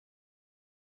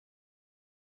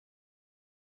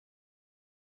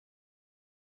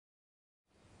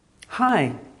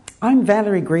Hi, I'm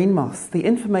Valerie Green-Moss, the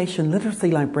Information Literacy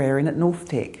Librarian at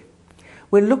NorthTec.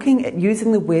 We're looking at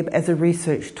using the web as a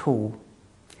research tool.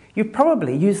 You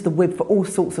probably use the web for all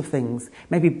sorts of things,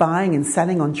 maybe buying and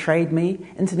selling on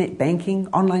TradeMe, internet banking,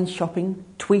 online shopping,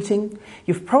 tweeting.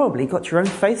 You've probably got your own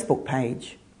Facebook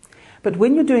page. But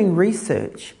when you're doing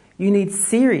research, you need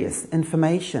serious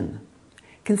information.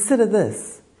 Consider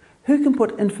this. Who can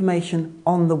put information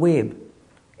on the web?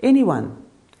 Anyone.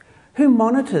 Who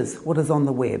monitors what is on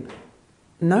the web?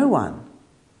 No one.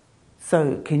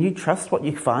 So can you trust what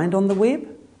you find on the web?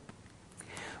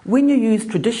 When you use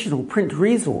traditional print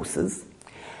resources,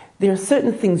 there are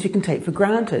certain things you can take for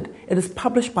granted. It is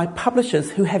published by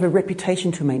publishers who have a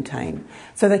reputation to maintain,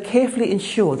 so they carefully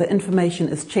ensure that information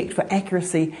is checked for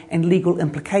accuracy and legal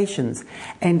implications,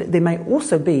 and there may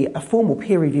also be a formal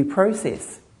peer review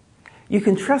process. You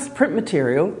can trust print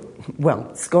material,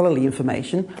 well, scholarly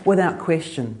information, without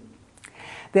question.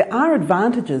 There are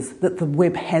advantages that the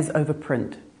web has over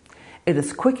print. It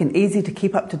is quick and easy to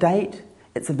keep up to date.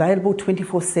 It's available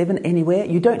 24/7 anywhere.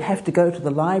 You don't have to go to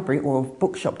the library or a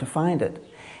bookshop to find it.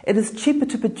 It is cheaper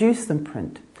to produce than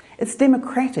print. It's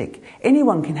democratic.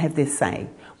 Anyone can have their say,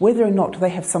 whether or not they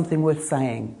have something worth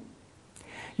saying.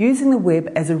 Using the web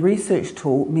as a research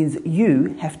tool means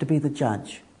you have to be the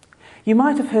judge. You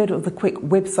might have heard of the quick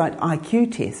website IQ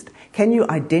test. Can you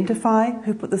identify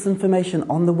who put this information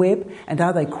on the web, and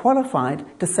are they qualified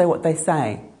to say what they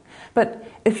say? But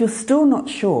if you're still not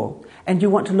sure and you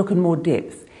want to look in more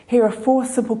depth, here are 4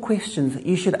 simple questions that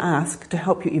you should ask to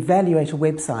help you evaluate a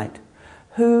website.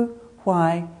 Who,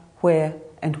 why, where,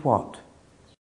 and what?